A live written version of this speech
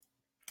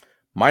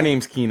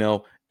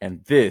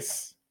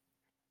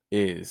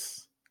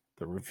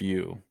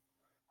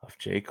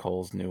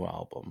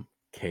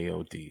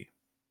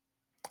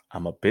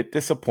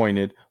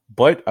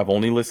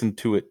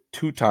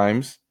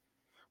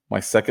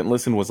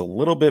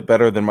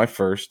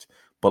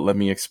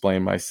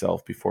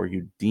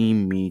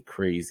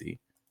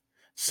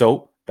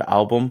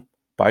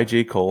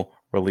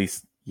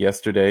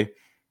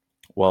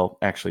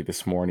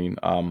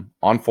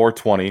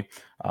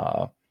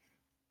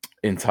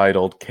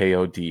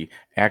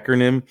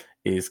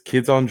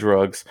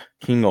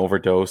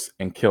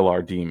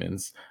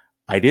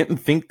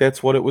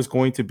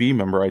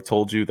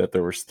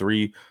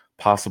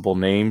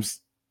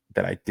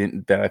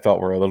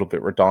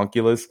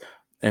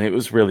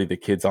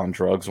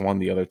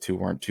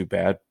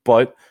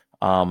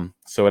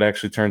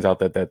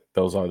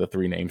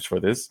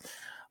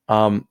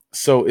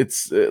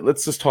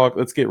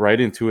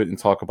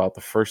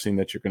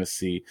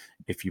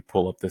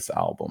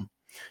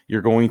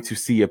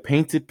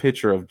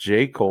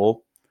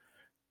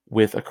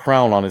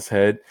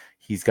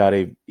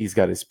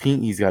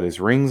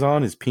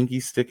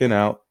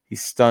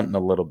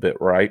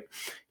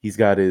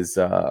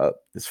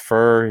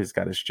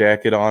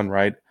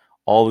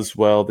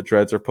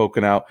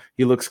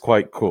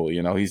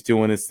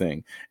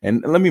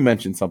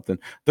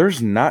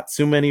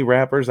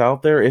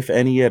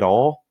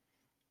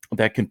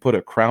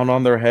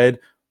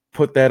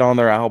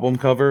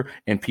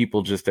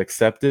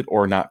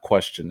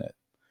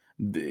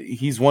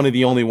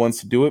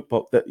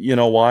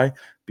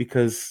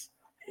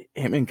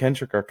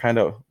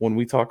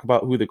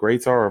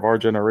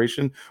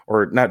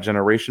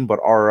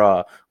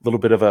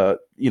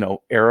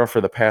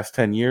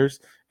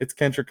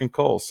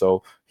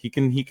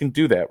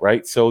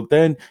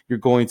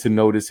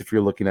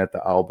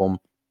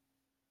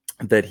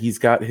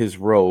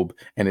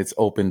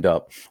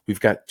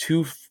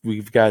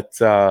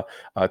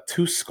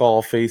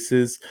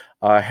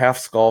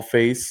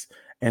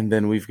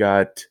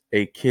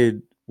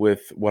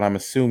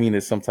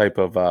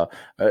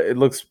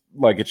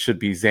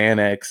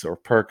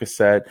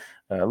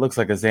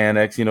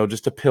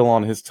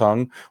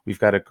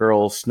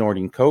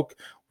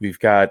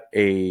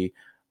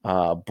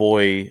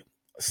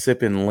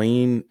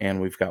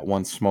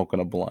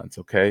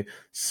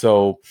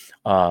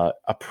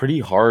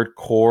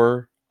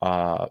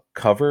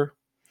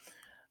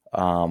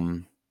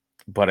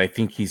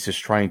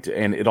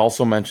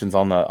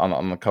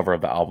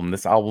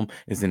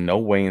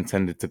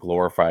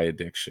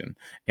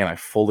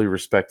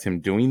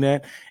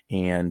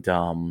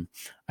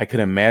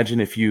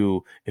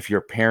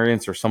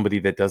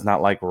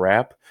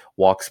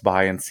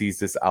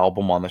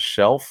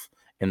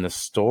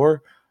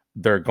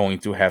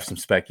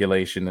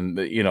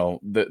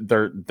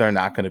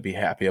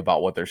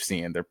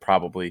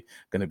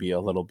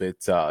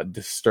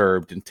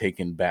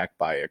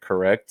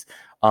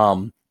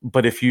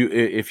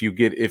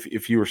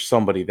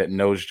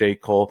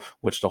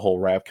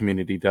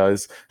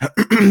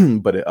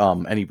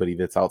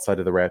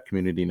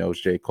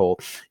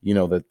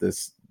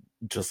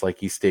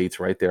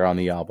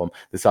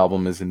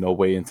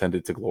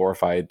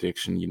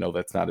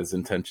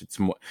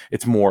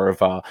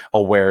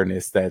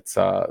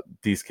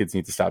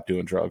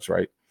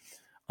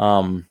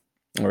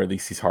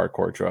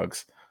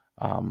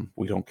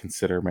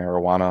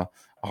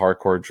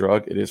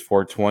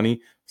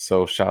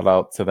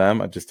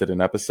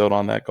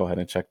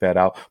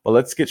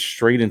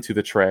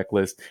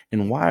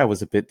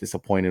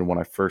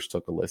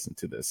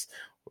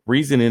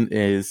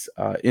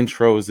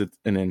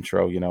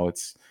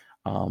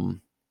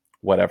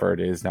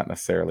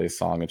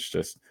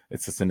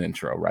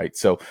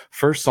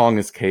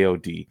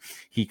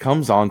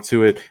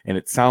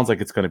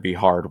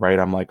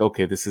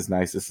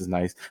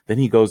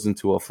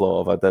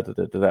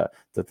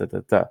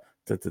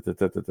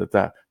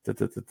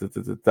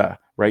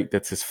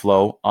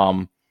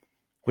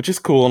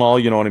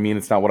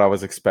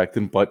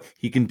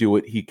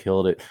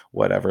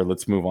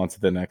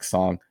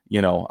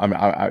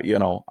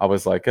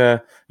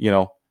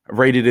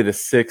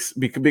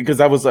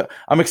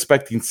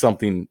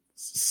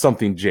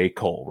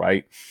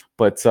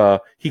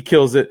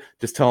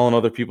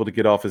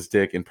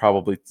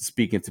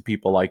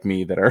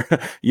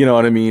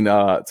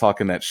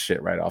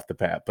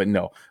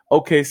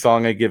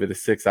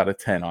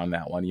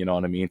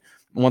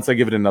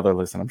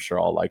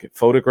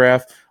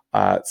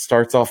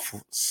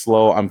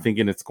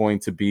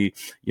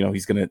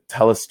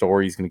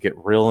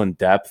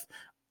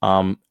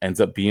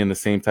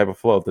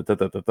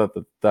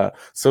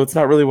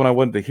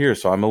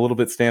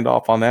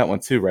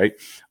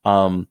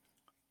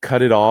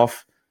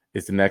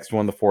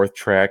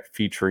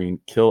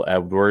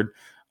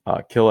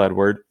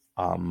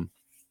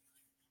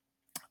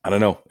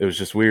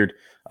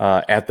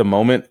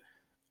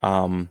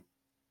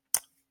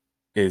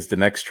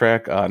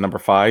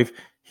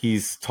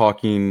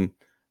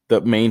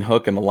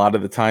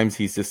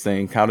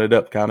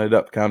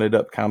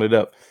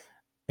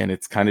and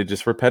it's kind of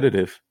just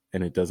repetitive,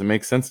 and it doesn't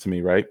make sense to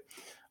me, right?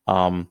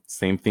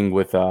 Same thing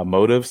with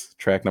Motives,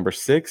 track number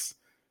 6.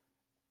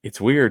 It's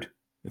weird.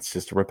 It's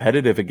just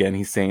repetitive again.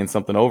 He's saying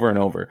something over and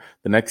over.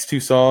 The next two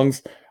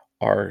songs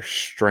are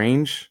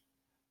strange,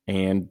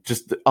 and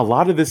just a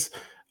lot of this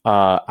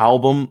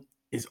album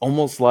is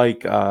almost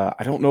like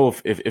I don't know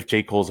if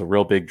J. Cole's a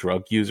real big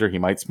drug user. He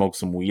might smoke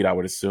some weed, I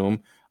would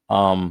assume.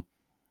 Um,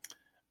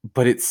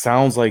 but it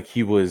sounds like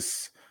he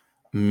was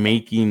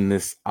making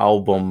this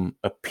album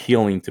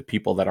appealing to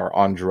people that are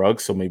on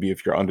drugs. So maybe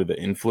if you're under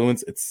the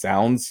influence, it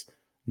sounds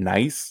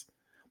nice.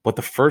 But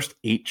the first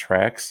 8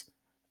 tracks,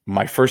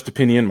 my first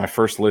opinion, my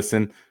first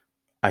listen,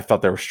 I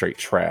thought they were straight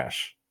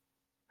trash.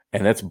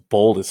 And that's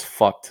bold as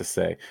fuck to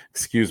say.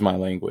 Excuse my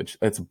language.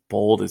 That's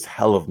bold as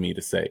hell of me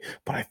to say.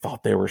 But I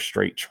thought they were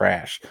straight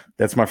trash.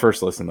 That's my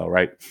first listen, though,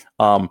 right?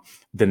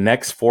 The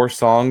next 4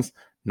 songs,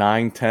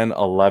 9, 10,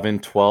 11,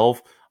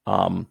 12,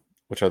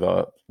 which are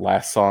the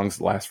last songs,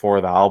 last 4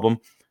 of the album,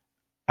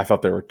 I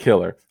thought they were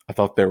killer. I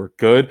thought they were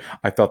good.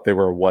 I thought they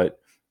were what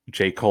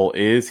J. Cole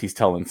is. He's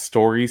telling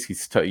stories.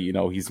 He's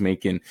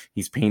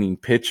painting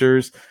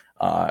pictures.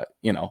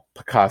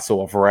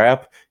 Picasso of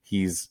rap.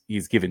 He's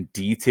giving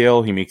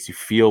detail. He makes you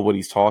feel what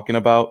he's talking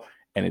about,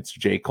 and it's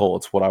J. Cole.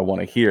 It's what I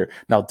want to hear.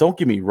 Now, don't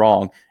get me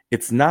wrong.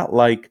 It's not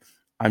like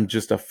I'm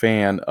just a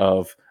fan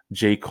of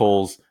J.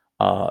 Cole's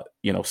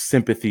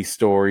sympathy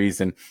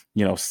stories and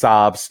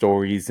sob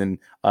stories and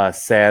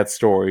sad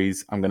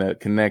stories. I'm gonna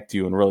connect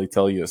you and really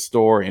tell you a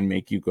story and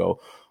make you go,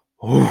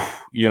 ooh,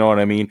 you know what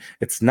I mean?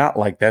 It's not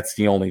like that's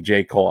the only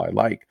J. Cole I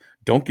like.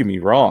 Don't get me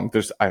wrong.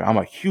 I'm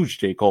a huge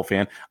J. Cole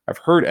fan. I've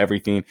heard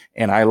everything,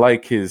 and I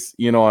like his,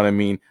 you know what I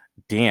mean?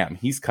 Damn,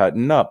 he's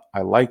cutting up.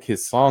 I like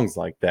his songs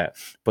like that.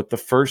 But the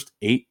first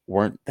 8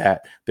 weren't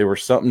that. They were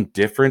something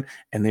different,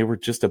 and they were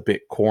just a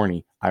bit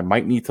corny. I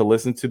might need to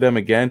listen to them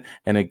again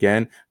and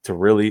again to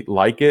really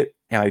like it.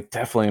 And I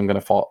definitely am going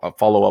to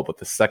follow up with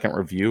the second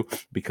review,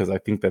 because I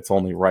think that's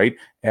only right,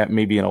 at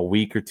maybe in a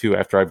week or two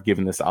after I've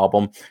given this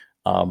album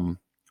um,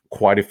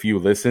 quite a few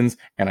listens,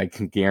 and I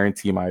can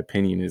guarantee my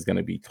opinion is going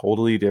to be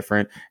totally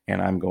different,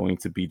 and I'm going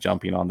to be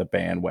jumping on the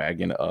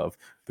bandwagon of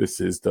this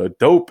is the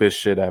dopest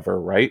shit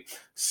ever, right?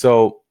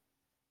 So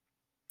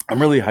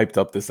I'm really hyped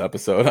up this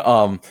episode.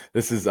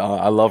 This is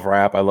I love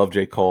rap, I love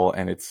J. Cole,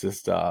 and it's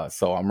just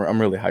so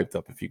I'm really hyped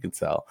up, if you can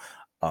tell.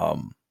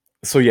 Um,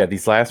 so yeah,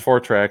 these last 4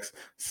 tracks,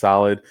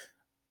 solid.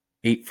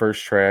 8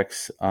 first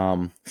tracks,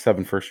 7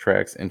 first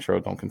tracks. Intro,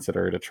 don't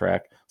consider it a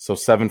track. So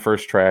 7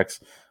 first tracks.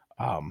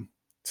 Um,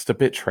 just a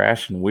bit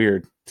trash and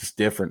weird, just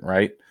different,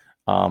 right?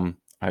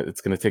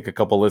 It's going to take a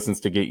couple listens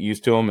to get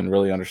used to him and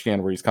really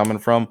understand where he's coming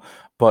from.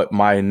 But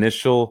my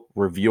initial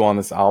review on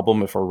this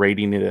album, if we're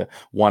rating it a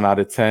 1 out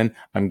of 10,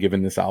 I'm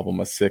giving this album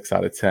a 6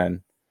 out of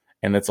 10.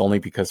 And that's only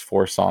because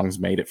 4 songs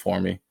made it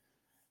for me.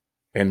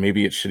 And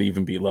maybe it should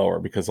even be lower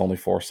because only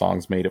 4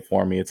 songs made it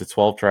for me. It's a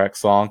 12-track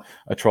song,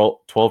 a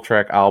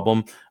 12-track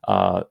album.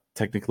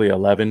 Technically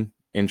 11.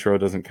 Intro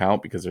doesn't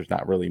count because there's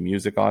not really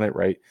music on it,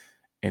 right?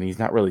 And he's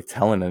not really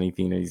telling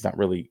anything, and he's not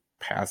really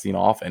passing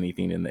off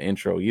anything in the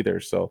intro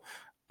either. So,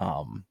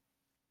 um,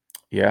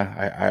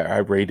 yeah, I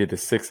rated a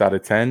 6 out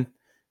of 10.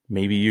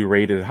 Maybe you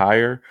rated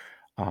higher.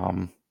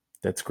 Um,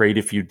 that's great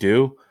if you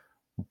do,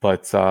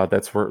 but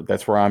that's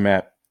where I'm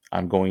at.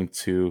 I'm going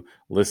to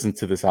listen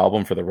to this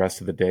album for the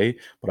rest of the day,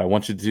 but I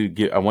wanted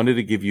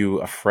to give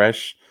you a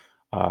fresh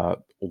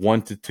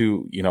 1 to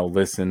 2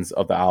 listens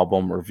of the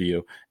album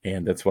review,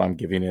 and that's what I'm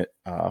giving it.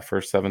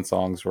 First 7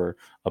 songs were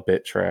a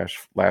bit trash.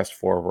 Last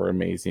 4 were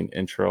amazing.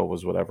 Intro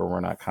was whatever.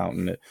 We're not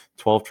counting it.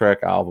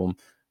 12-track album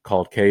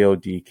called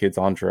KOD, Kids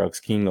on Drugs,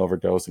 King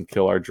Overdose, and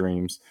Kill Our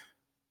Dreams,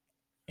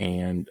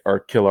 and or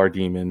Kill Our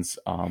Demons.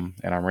 And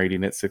I'm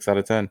rating it 6 out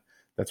of 10.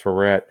 That's where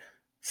we're at.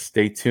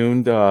 Stay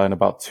tuned. In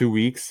about 2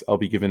 weeks, I'll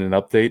be giving an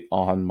update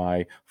on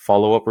my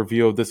follow up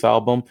review of this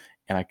album,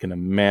 and I can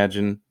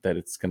imagine that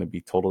it's going to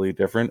be totally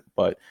different.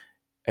 But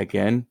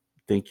again,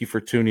 thank you for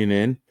tuning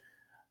in.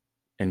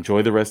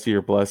 Enjoy the rest of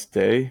your blessed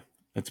day.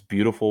 It's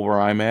beautiful where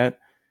I'm at,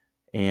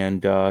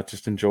 and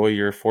just enjoy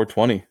your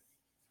 420.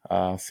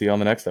 See you on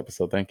the next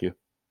episode. Thank you.